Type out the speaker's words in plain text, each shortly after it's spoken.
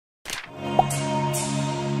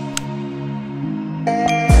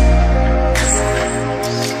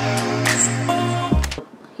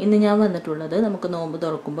ഇന്ന് ഞാൻ വന്നിട്ടുള്ളത് നമുക്ക് നോമ്പ്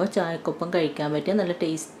തുറക്കുമ്പോൾ ചായക്കൊപ്പം കഴിക്കാൻ പറ്റിയ നല്ല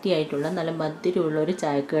ടേസ്റ്റി ആയിട്ടുള്ള നല്ല മധുരമുള്ള ഒരു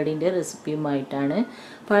ചായക്കടീൻ്റെ റെസിപ്പിയുമായിട്ടാണ്.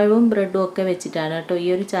 പഴവും ബ്രെഡും ഒക്കെ വെച്ചിട്ടാണ് കേട്ടോ ഈ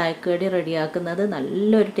ഒരു ചായക്കടി റെഡിയാക്കുന്നത്.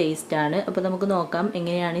 നല്ലൊരു ടേസ്റ്റാണ്. അപ്പോൾ നമുക്ക് നോക്കാം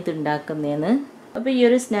എങ്ങനെയാണ് ഇത് ഉണ്ടാക്കുന്നതെന്ന്. അപ്പോൾ ഈ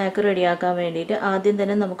ഒരു സ്നാക്ക് റെഡിയാക്കാൻ വേണ്ടിയിട്ട് ആദ്യം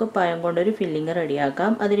തന്നെ നമുക്ക് പഴം കൊണ്ടൊരു ഫില്ലിങ്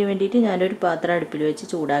റെഡിയാക്കാം. അതിന് വേണ്ടിയിട്ട് ഞാനൊരു പാത്രം അടുപ്പിൽ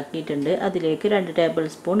വെച്ച് ചൂടാക്കിയിട്ടുണ്ട്. അതിലേക്ക് 2 ടേബിൾ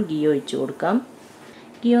സ്പൂൺ ഗീ ഒഴിച്ച് കൊടുക്കാം.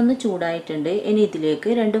 ഗീ ഒന്ന് ചൂടായിട്ടുണ്ട്. ഇനി ഇതിലേക്ക്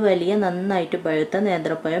 2 വലിയ നന്നായിട്ട് പഴുത്ത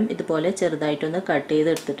നേന്ത്രപ്പഴം ഇതുപോലെ ചെറുതായിട്ടൊന്ന് കട്ട്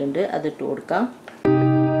ചെയ്തെടുത്തിട്ടുണ്ട്. അതിട്ട് കൊടുക്കാം.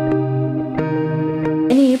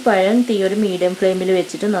 ഇനി ഈ പഴം തീ ഒരു മീഡിയം ഫ്ലെയിമിൽ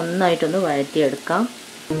വെച്ചിട്ട് നന്നായിട്ടൊന്ന് വഴറ്റിയെടുക്കാം.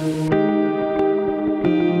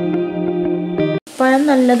 പഴം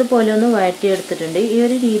നല്ലതുപോലെ ഒന്ന് വഴറ്റിയെടുത്തിട്ടുണ്ട്. ഈ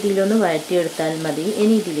ഒരു രീതിയിലൊന്ന് വഴറ്റിയെടുത്താൽ മതി.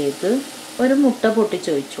 ഇനി ഇതിലേക്ക് ഒരു മുട്ട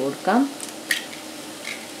പൊട്ടിച്ചൊഴിച്ച് കൊടുക്കാം.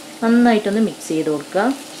 നന്നായിട്ടൊന്ന് മിക്സ് ചെയ്ത്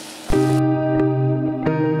കൊടുക്കാം.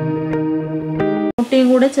 മുട്ടയും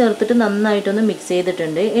കൂടെ ചേർത്തിട്ട് നന്നായിട്ടൊന്ന് മിക്സ്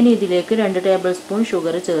ചെയ്തിട്ടുണ്ട്. ഇനി ഇതിലേക്ക് 2 ടേബിൾ സ്പൂൺ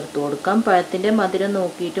ഷുഗർ ചേർത്ത് കൊടുക്കാം. പഴത്തിൻ്റെ മധുരം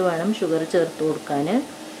നോക്കിയിട്ട് വേണം ഷുഗർ ചേർത്ത് കൊടുക്കാൻ.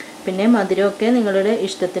 പിന്നെ മധുരമൊക്കെ നിങ്ങളുടെ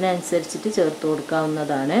ഇഷ്ടത്തിനനുസരിച്ചിട്ട് ചേർത്ത്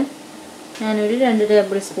കൊടുക്കാവുന്നതാണ്. ഞാനൊരു 2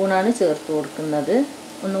 ടേബിൾ സ്പൂണാണ് ചേർത്ത് കൊടുക്കുന്നത്.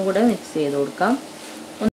 ഒന്നും കൂടെ മിക്സ് ചെയ്ത് കൊടുക്കാം.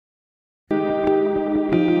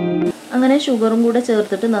 അങ്ങനെ ഷുഗറും കൂടെ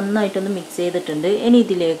ചേർത്തിട്ട് നന്നായിട്ടൊന്ന് മിക്സ് ചെയ്തിട്ടുണ്ട്. ഇനി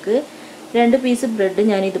ഇതിലേക്ക് 2 പീസ് ബ്രെഡ്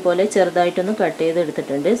ഞാൻ ഇതുപോലെ ചെറുതായിട്ടൊന്ന് കട്ട്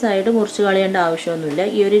ചെയ്തെടുത്തിട്ടുണ്ട്. സൈഡ് മുറിച്ച് കളയേണ്ട ആവശ്യമൊന്നുമില്ല.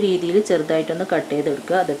 ഈ ഒരു രീതിയിൽ ചെറുതായിട്ടൊന്ന് കട്ട്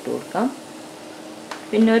ചെയ്തെടുക്കുക. അതിട്ട് കൊടുക്കാം.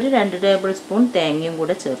 പിന്നെ ഒരു 2 ടേബിൾ സ്പൂൺ തേങ്ങയും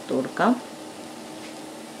കൂടെ ചേർത്ത് കൊടുക്കാം.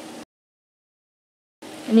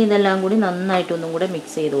 ഇനി ഇതെല്ലാം കൂടി നന്നായിട്ടൊന്നും കൂടെ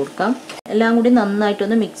മിക്സ് ചെയ്ത് കൊടുക്കാം. എല്ലാം കൂടി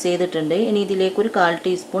നന്നായിട്ടൊന്ന് മിക്സ് ചെയ്തിട്ടുണ്ട്. ഇനി ഇതിലേക്ക് ഒരു 1/4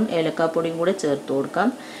 ടീസ്പൂൺ ഏലക്കാപ്പൊടിയും കൂടെ ചേർത്ത്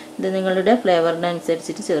കൊടുക്കാം. ഇത് നിങ്ങളുടെ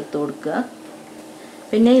ഫ്ലേവറിനനുസരിച്ചിട്ട് ചേർത്ത് കൊടുക്കുക.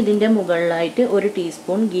 പിന്നെ ഇതിൻ്റെ മുകളിലായിട്ട് 1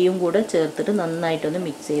 ടീസ്പൂൺ ഗീയും കൂടെ ചേർത്തിട്ട് നന്നായിട്ടൊന്ന്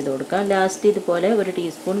മിക്സ് ചെയ്ത് കൊടുക്കാം. ലാസ്റ്റ് ഇതുപോലെ 1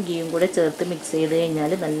 ടീസ്പൂൺ ഗീയും കൂടെ ചേർത്ത് മിക്സ് ചെയ്ത്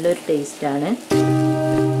കഴിഞ്ഞാൽ നല്ലൊരു ടേസ്റ്റാണ്.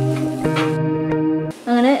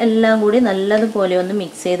 അങ്ങനെ എല്ലാം കൂടി നല്ലതുപോലെ ഒന്ന്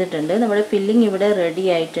മിക്സ് ചെയ്തിട്ടുണ്ട്. നമ്മുടെ ഫില്ലിംഗ് ഇവിടെ റെഡി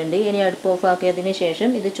ആയിട്ടുണ്ട്. ഇനി അടുപ്പ് ഓഫ് ആക്കിയതിന് ശേഷം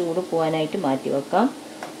ഇത് ചൂട് പോകാനായിട്ട് മാറ്റി വെക്കാം.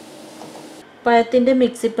 പഴത്തിൻ്റെ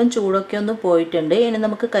മിക്സ് ഇപ്പം ചൂടൊക്കെ ഒന്ന് പോയിട്ടുണ്ട്. ഇനി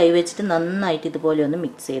നമുക്ക് കൈവച്ചിട്ട് നന്നായിട്ട് ഇതുപോലെ ഒന്ന്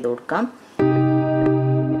മിക്സ് ചെയ്ത് കൊടുക്കാം.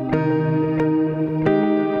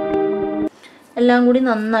 എല്ലാം കൂടി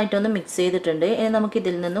നന്നായിട്ടൊന്ന് മിക്സ് ചെയ്തിട്ടുണ്ട്. ഇനി നമുക്ക്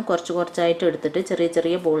ഇതിൽ നിന്ന് കുറച്ചായിട്ട് എടുത്തിട്ട് ചെറിയ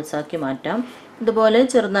ചെറിയ ബോൾസാക്കി മാറ്റാം. ഇതുപോലെ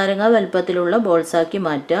ചെറുനാരങ്ങ വലുപ്പത്തിലുള്ള ബോൾസാക്കി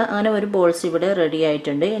മാറ്റുക. അങ്ങനെ ഒരു ബോൾസ് ഇവിടെ റെഡി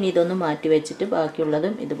ആയിട്ടുണ്ട്. ഇനി ഇതൊന്ന് മാറ്റി വെച്ചിട്ട്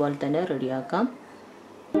ബാക്കിയുള്ളതും ഇതുപോലെ തന്നെ റെഡിയാക്കാം.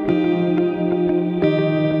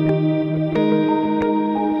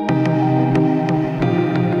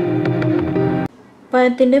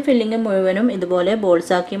 പഴത്തിൻ്റെ ഫില്ലിങ് മുഴുവനും ഇതുപോലെ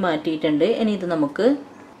ബോൾസാക്കി മാറ്റിയിട്ടുണ്ട്. ഇനി ഇത് നമുക്ക്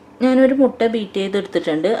ഞാനൊരു മുട്ട ബീറ്റ്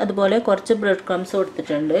ചെയ്തെടുത്തിട്ടുണ്ട്. അതുപോലെ കുറച്ച് ബ്രെഡ് ക്രംസ്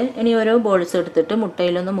കൊടുത്തിട്ടുണ്ട്. ഇനി ഓരോ ബോൾസ് എടുത്തിട്ട്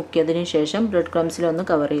മുട്ടയിലൊന്ന് മുക്കിയതിന് ശേഷം ബ്രെഡ് ക്രംസിലൊന്ന്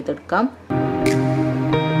കവർ ചെയ്തെടുക്കാം.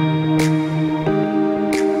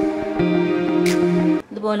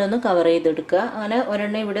 ഇതുപോലെ ഒന്ന് കവർ ചെയ്തെടുക്കുക. അങ്ങനെ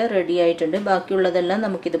ഒരെണ്ണം ഇവിടെ റെഡി ആയിട്ടുണ്ട്. ബാക്കിയുള്ളതെല്ലാം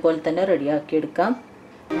നമുക്കിതുപോലെ തന്നെ റെഡിയാക്കിയെടുക്കാം.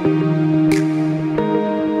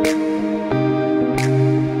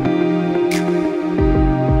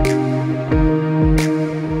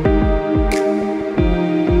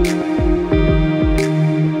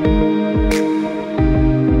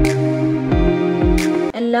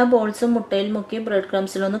 എല്ലാ ബോൾസും മുട്ടയിൽ മുക്കി ബ്രെഡ്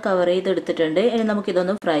ക്രംസിലൊന്ന് കവർ ചെയ്തെടുത്തിട്ടുണ്ട്. ഇനി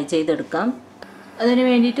നമുക്കിതൊന്ന് ഫ്രൈ ചെയ്തെടുക്കാം. അതിന്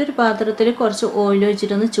വേണ്ടിയിട്ട് ഒരു പാത്രത്തിൽ കുറച്ച് ഓയിൽ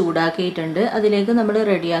ഒഴിച്ചിട്ടൊന്ന് ചൂടാക്കിയിട്ടുണ്ട്. അതിലേക്ക് നമ്മൾ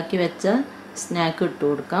റെഡിയാക്കി വെച്ച സ്നാക്ക് ഇട്ട്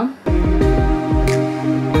കൊടുക്കാം.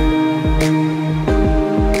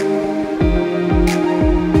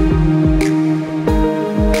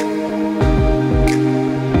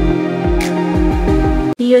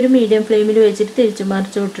 ഈ ഒരു മീഡിയം ഫ്ലെയിമിൽ വെച്ചിട്ട് തിരിച്ചു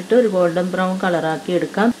മറിച്ച് വിട്ടിട്ട് ഒരു ഗോൾഡൻ ബ്രൗൺ കളറാക്കി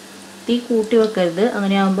എടുക്കാം. തീ കൂട്ടി വെക്കരുത്.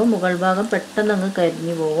 അങ്ങനെ ആകുമ്പോൾ മുകൾ ഭാഗം പെട്ടെന്ന് അങ്ങ്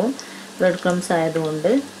കരിഞ്ഞു പോകും ബ്രെഡ് ക്രംസ് ആയതുകൊണ്ട്.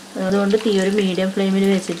 അതുകൊണ്ട് തീ ഒരു മീഡിയം ഫ്ലെയിമിൽ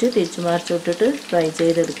വെച്ചിട്ട് തിരിച്ചു മറിച്ച് വിട്ടിട്ട് ഫ്രൈ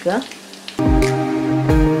ചെയ്തെടുക്കുക.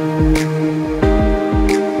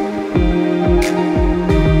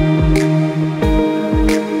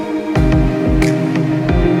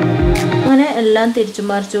 അങ്ങനെ എല്ലാം തിരിച്ചു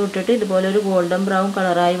മറിച്ച് വിട്ടിട്ട് ഇതുപോലെ ഒരു ഗോൾഡൻ ബ്രൗൺ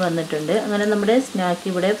കളറായി വന്നിട്ടുണ്ട്. അങ്ങനെ നമ്മുടെ സ്നാക്ക്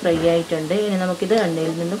ഇവിടെ ഫ്രൈ ആയിട്ടുണ്ട്. ഇനി നമുക്കിത്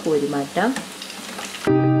എണ്ണയിൽ നിന്ന് കോരി മാറ്റാം.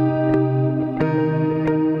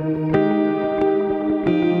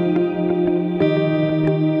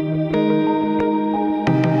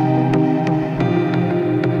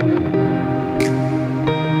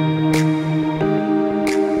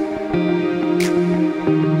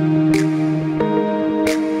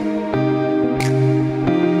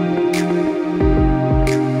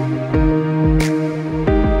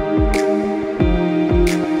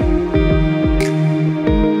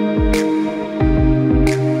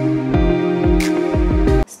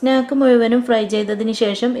 സ്നാക്ക് മുഴുവനും ഫ്രൈ ചെയ്തതിന്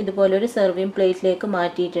ശേഷം ഇതുപോലൊരു സെർവിങ് പ്ലേറ്റിലേക്ക്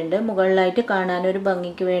മാറ്റിയിട്ടുണ്ട്. മുകളിലായിട്ട് കാണാനൊരു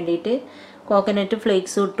ഭംഗിക്ക് വേണ്ടിയിട്ട് കോക്കനട്ട്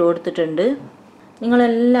ഫ്ലേക്സ് ഇട്ട് കൊടുത്തിട്ടുണ്ട്.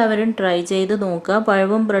 നിങ്ങളെല്ലാവരും ട്രൈ ചെയ്ത് നോക്കുക.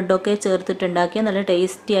 പഴവും ബ്രെഡൊക്കെ ചേർത്തിട്ടുണ്ടാക്കിയ നല്ല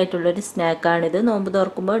ടേസ്റ്റി ആയിട്ടുള്ളൊരു സ്നാക്കാണിത്. നോമ്പ്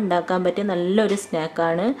തുറക്കുമ്പോൾ ഉണ്ടാക്കാൻ പറ്റിയ നല്ലൊരു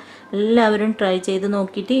സ്നാക്കാണ്. എല്ലാവരും ട്രൈ ചെയ്ത്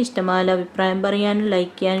നോക്കിയിട്ട് ഇഷ്ടമായ അഭിപ്രായം പറയാനും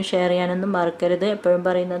ലൈക്ക് ചെയ്യാനും ഷെയർ ചെയ്യാനൊന്നും മറക്കരുത്. എപ്പോഴും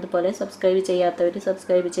പറയുന്നത് പോലെ സബ്സ്ക്രൈബ് ചെയ്യാത്തവർ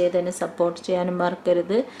സബ്സ്ക്രൈബ് ചെയ്ത് തന്നെ സപ്പോർട്ട് ചെയ്യാനും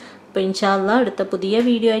മറക്കരുത്. അപ്പോൾ ഇൻഷാ അല്ലാഹ് അടുത്ത പുതിയ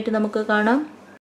വീഡിയോ ആയിട്ട് നമുക്ക് കാണാം.